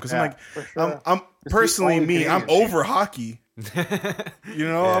basketball team because I'm personally I'm over hockey.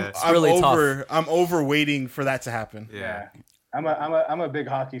 I'm over waiting for that to happen. Yeah. I'm a big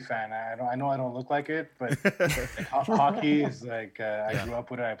hockey fan. I know I don't look like it, but hockey is like I grew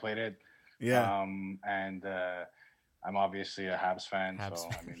up with it. I played it. Yeah. And I'm obviously a Habs fan. So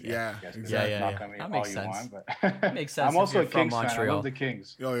I mean, that makes sense. But makes sense. I'm also a Kings fan. I love the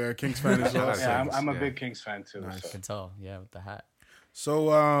Kings. Oh yeah, Kings fan as well. Yeah, I'm a big Kings fan too. Nice. So. I can tell. Yeah, with the hat.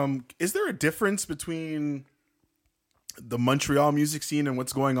 So, is there a difference between the Montreal music scene and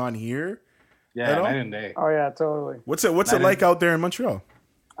what's going on here? Yeah, night and day. Oh yeah, totally. What's it like out there in Montreal?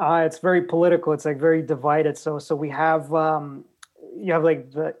 It's very political. It's like very divided. So we have you have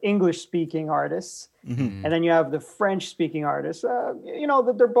like the English speaking artists, and then you have the French speaking artists.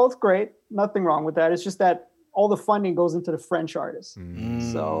 They're both great. Nothing wrong with that. It's just that all the funding goes into the French artists.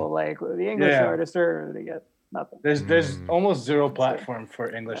 So like the English artists they get nothing. There's almost zero platform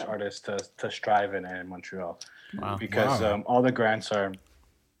for English artists to strive in Montreal. Wow. Because all the grants are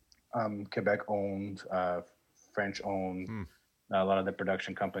Quebec owned, French owned. A lot of the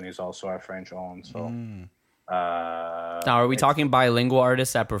production companies also are French owned. So now, are we talking bilingual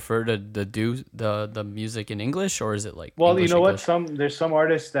artists that prefer to do the music in English, or is it like? Well, English, you know what? There's some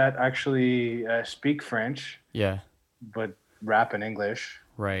artists that actually speak French. Yeah. But rap in English.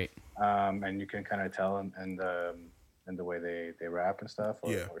 Right. And you can kind of tell in the way they rap and stuff,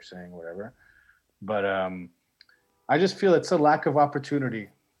 or sing, whatever. But I just feel it's a lack of opportunity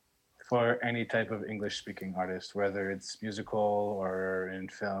for any type of English-speaking artist, whether it's musical or in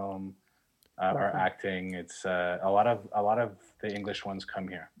film or acting. It's a lot of the English ones come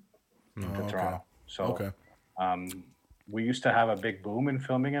here to Toronto. So we used to have a big boom in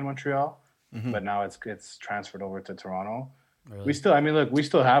filming in Montreal, but now it's transferred over to Toronto. Really? We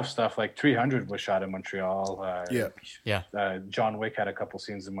still have stuff like 300 was shot in Montreal. John Wick had a couple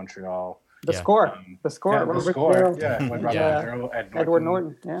scenes in Montreal. The score. Edward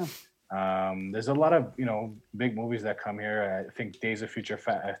Norton. Yeah. There's a lot of big movies that come here. I think Days of Future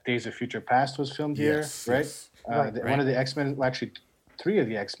Past was filmed here, right? One of the X-Men, actually 3 of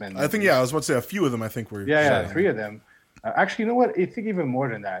the X-Men movies. I think, I was about to say a few of them, I think were. Yeah, 3 of them. Actually, you know what? I think even more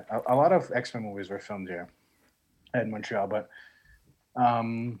than that. A lot of X-Men movies were filmed here at Montreal, but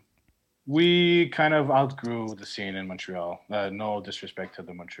we kind of outgrew the scene in Montreal. No disrespect to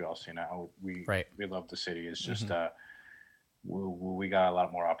the Montreal scene. We love the city. It's just we got a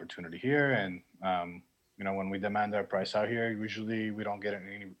lot more opportunity here, and when we demand our price out here, usually we don't get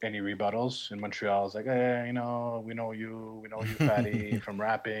any rebuttals. In Montreal, it's like, hey, we know you, Fatty, from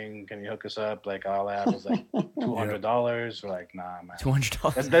rapping. Can you hook us up? Like, all that was like $200. We're like, nah, man.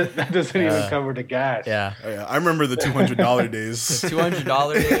 $200. That doesn't even cover the gas. Yeah. Oh, yeah. I remember the $200 days. The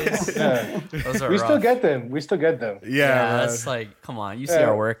 $200 days. Those are we rough. still get them. Yeah, that's like, come on. You see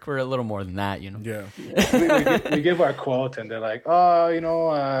our work. We're a little more than that, Yeah. we give our quote, and they're like, oh,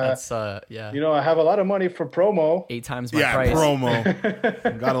 that's I have a lot of money for promo. 8 times my price.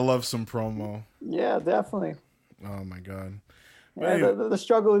 Promo. Gotta love some promo. Yeah, definitely. Oh my god. Yeah, the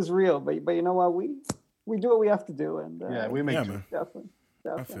struggle is real, but you know what? We do what we have to do, and we make man. Definitely.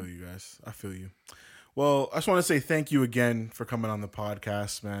 I feel you guys. I feel you. Well, I just want to say thank you again for coming on the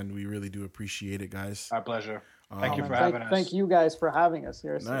podcast, man. We really do appreciate it, guys. Our pleasure. Thank you for having us. Thank you guys for having us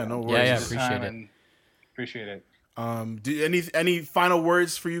here. No worries. Yeah, appreciate it. Appreciate it. Do any final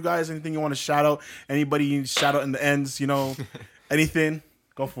words for you guys? Anything you want to shout out? Anybody you shout out in the ends? Anything?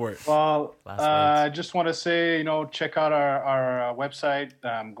 Go for it. Well, I just want to say, check out our website.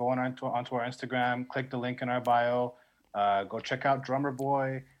 Go onto our Instagram. Click the link in our bio. Go check out Drummer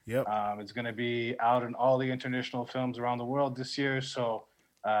Boy. Yep. It's going to be out in all the international films around the world this year. So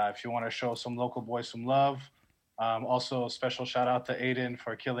if you want to show some local boys some love, also a special shout out to Aiden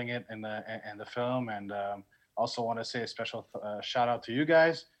for killing it in the film, and also want to say a special shout out to you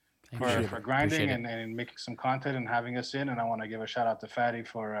guys for grinding and making some content and having us in. And I want to give a shout out to Fatty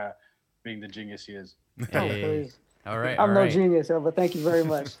for being the genius he is. Hey. All right. I'm no genius, but thank you very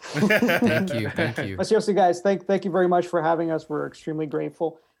much. Thank you. But seriously, guys, thank you very much for having us. We're extremely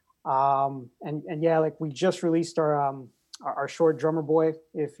grateful. And yeah, like we just released our short Drummer Boy.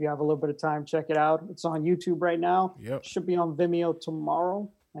 If you have a little bit of time, check it out. It's on YouTube right now. Yep. Should be on Vimeo tomorrow.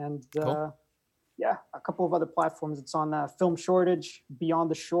 And cool. A couple of other platforms. It's on Film Shortage, Beyond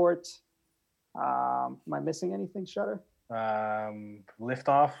the Short. Am I missing anything, Shutter?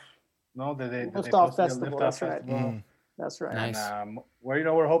 Liftoff. No, Liftoff Festival. That's right. That's right. Nice. And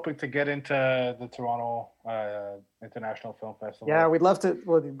we're hoping to get into the Toronto International Film Festival. Yeah, we'd love to.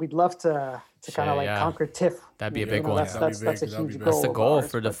 Well, we'd love to kind of conquer TIFF. That'd be a big one. That's a huge goal. That's the goal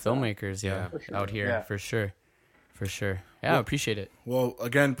for the filmmakers. Out here for sure. Yeah, I appreciate it. Well,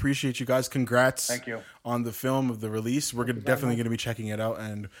 again, appreciate you guys. Congrats. Thank you on the film of the release. We're definitely going to be checking it out,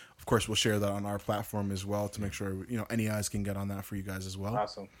 and of course, we'll share that on our platform as well to make sure any eyes can get on that for you guys as well.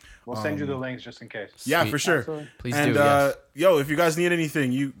 Awesome. We'll send you the links just in case. Yeah, for sure. Absolutely. Please and, do. Yes. If you guys need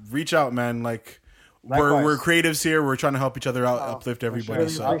anything, you reach out, man. We're creatives here. We're trying to help each other out, uplift everybody. Sure.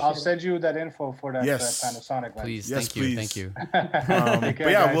 So I'll send you that info for that Panasonic lens. Please, yes, thank you. But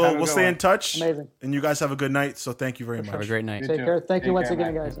yeah, we'll stay in touch. Amazing. And you guys have a good night. So thank you very much. Have a great night. Take care. Thank you once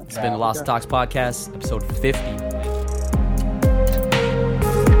again, guys. It's been the Lost Talks Podcast, episode 50.